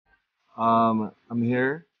I'm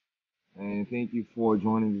here, and thank you for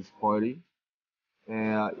joining this party.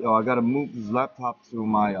 And I gotta move this laptop to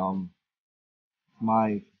my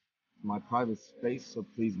my private space, so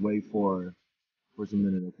please wait for some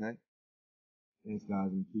minute, okay? Thanks,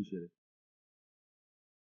 guys, and appreciate it.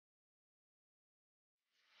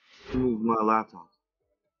 Move my laptop.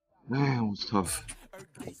 Man, it was tough.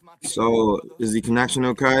 So, is the connection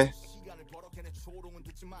okay?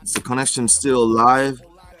 Is the connection still alive?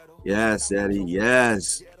 Yes, Eddie.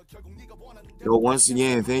 Yes. Yo, once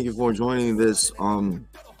again, thank you for joining this.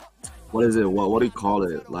 What is it? What do you call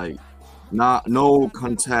it? Like, not no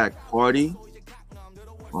contact party.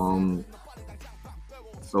 Um,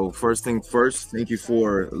 so first thing first, thank you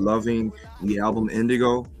for loving the album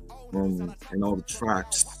Indigo, and all the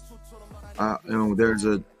tracks. There's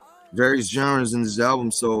a various genres in this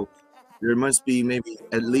album, so there must be maybe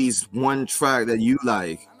at least one track that you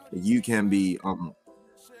like that you can be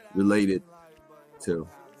related to.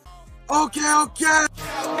 Okay, okay.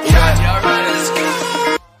 Oh, yeah,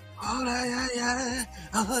 yeah.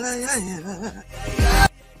 Oh, yeah, yeah.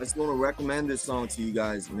 I just want to recommend this song to you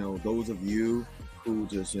guys. Those of you who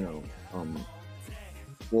just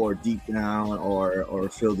or deep down or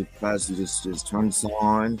feel depressed, you just turn this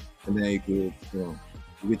on, and then you could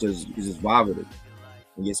just vibe with it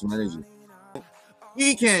and get some energy.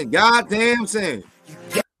 He can't goddamn sing.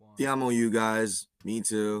 Damn on you guys. Me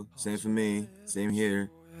too. Same for me. Same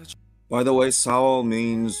here. By the way, Sao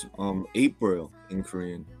means April in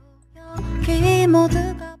Korean.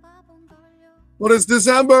 What is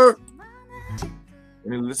December?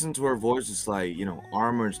 When you listen to her voice, it's like,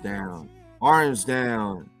 armors down, arms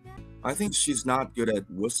down. I think she's not good at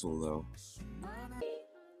whistle though.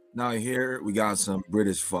 Now here we got some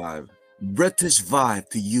British vibe. British vibe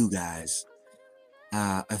to you guys.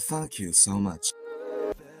 Thank you so much.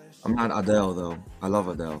 I'm not Adele though. I love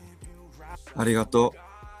Adele. Arigato,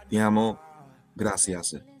 ti amo,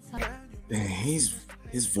 gracias. Man,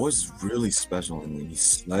 his voice is really special and he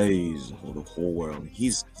slays the whole world.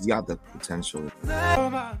 He's got the potential.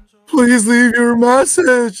 Please leave your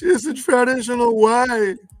message. It's a traditional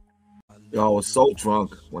way. Yo, I was so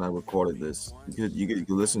drunk when I recorded this. You could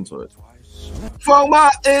listen to it. From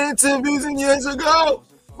my interviews years ago.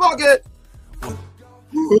 Fuck it.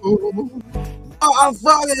 Oh, I'm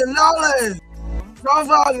fucking lonely. I'm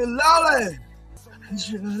fucking lonely.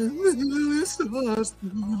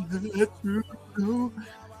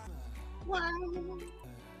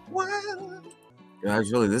 Yeah,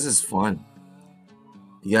 actually, this is fun.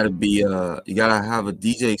 You gotta have a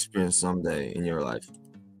DJ experience someday in your life.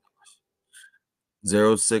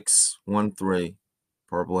 0613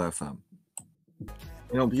 Purple FM.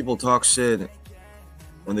 People talk shit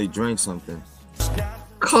when they drink something.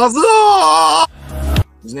 Kaza!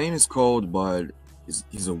 His name is Cold, but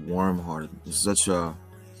he's a warm heart. He's such a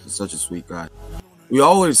sweet guy. We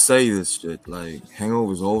always say this shit like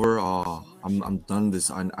hangover's over. Oh, I'm done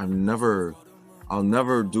this. I'll never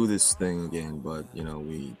do this thing again. But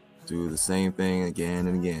we do the same thing again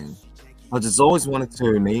and again. I just always wanted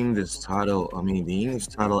to name this title. I mean, the English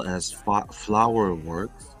title as Flower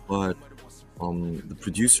Works, but the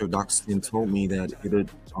producer Doc Skin told me that the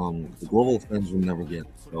global fans would never get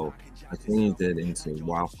it, so I changed it into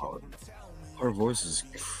Wildflower. Her voice is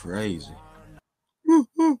crazy.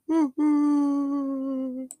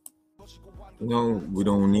 We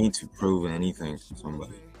don't need to prove anything to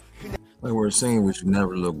somebody. Like we're saying, we should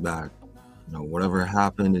never look back. Whatever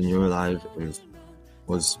happened in your life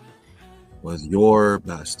was your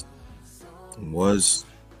best and was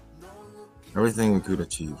everything we could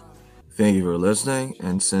achieve. Thank you for listening,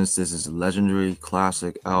 and since this is a legendary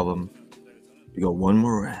classic album, we got one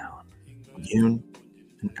more round. Yoon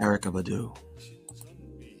and Erykah Badu.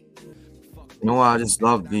 I just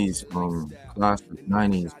love these classic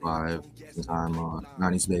 90s vibe since I'm a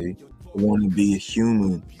 90s baby. I want to be a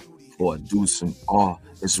human for a deuce and awe.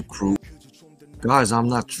 It's a crew. Guys, I'm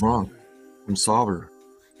not drunk. I'm sober.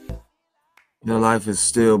 Life is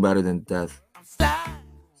still better than death. Hey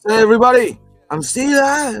everybody, I'm still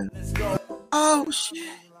alive. Oh shit.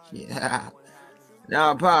 Yeah.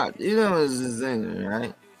 Now Pop, what's this thing,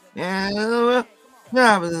 right? Yeah, what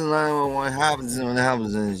happens in line what happens when it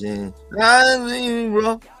happens and shit.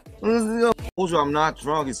 Bro. I told you I'm not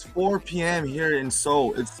drunk. It's 4 p.m. here in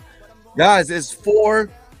Seoul. It's 4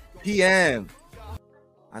 p.m.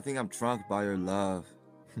 I think I'm drunk by your love.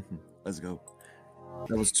 Let's go.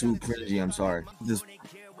 That was too cringy, I'm sorry. There's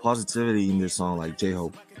positivity in this song like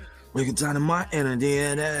J-Hope. We can turn my inner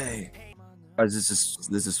DNA. Guys,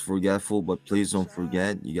 this is forgetful, but please don't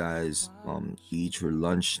forget, you guys eat your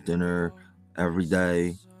lunch, dinner every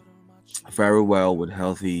day very well with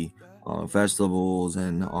healthy vegetables,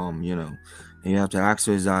 and and you have to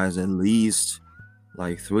exercise at least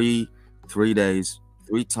like three days,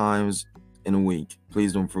 3 times in a week.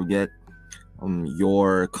 Please don't forget,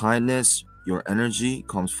 your kindness, your energy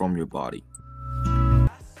comes from your body.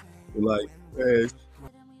 Like, yes.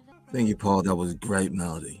 Thank you, Paul. That was a great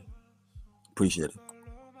melody. Appreciate it.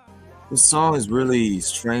 This song is really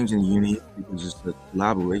strange and unique because it's a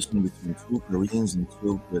collaboration between two Koreans and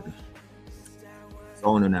two British.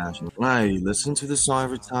 So international. When I listen to the song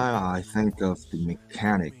every time, I think of the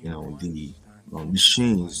mechanic, the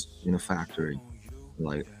machines in a factory,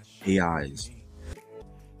 like AIs.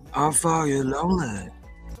 How far you lonely?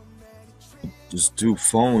 Just do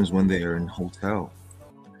phones when they are in hotel.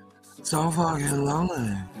 So fucking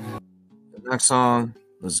lonely. The next song,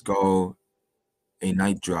 let's go a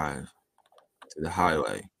night drive to the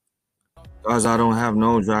highway. Guys, I don't have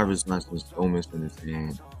no driver's license, don't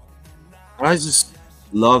misunderstand. But I just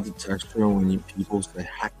love the texture when people say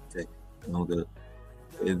hectic.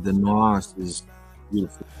 The nuance is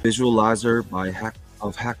beautiful. Visualizer by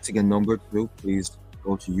of hectic and number two. Please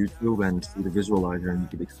go to YouTube and see the visualizer, and you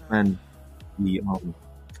can expand the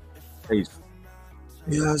taste.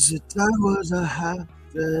 Yes, the time was a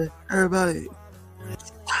hectic. Everybody,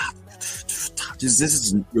 just this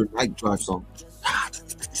is your night drive song.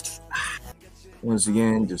 Once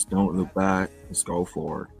again, just don't look back. Let's go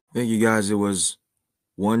forward. Thank you guys. It was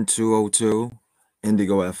 1202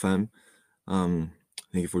 Indigo FM.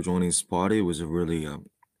 Thank you for joining this party. It was a really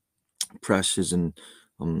precious and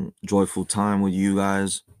joyful time with you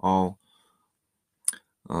guys all.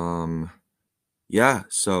 Yeah,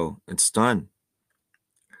 so it's done.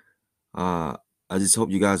 I just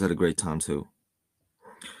hope you guys had a great time too.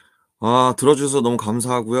 들어주셔서 너무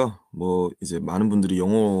감사하고요. 뭐 이제 많은 분들이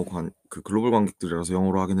그 글로벌 관객들이라서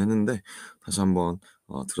영어로 하긴 했는데 다시 한번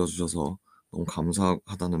들어주셔서 너무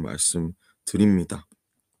감사하다는 말씀 드립니다.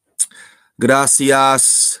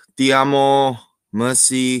 Gracias, te amo,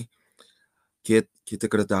 merci, kite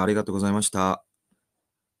kurete arigatou gozaimashita.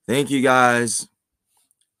 Thank you guys.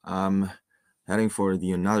 I'm heading for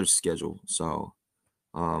another schedule, so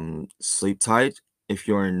sleep tight if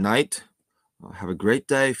you're in night. Have a great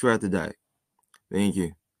day if you're at the day. Thank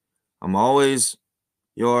you. I'm always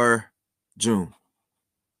your June.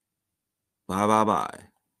 Bye bye bye.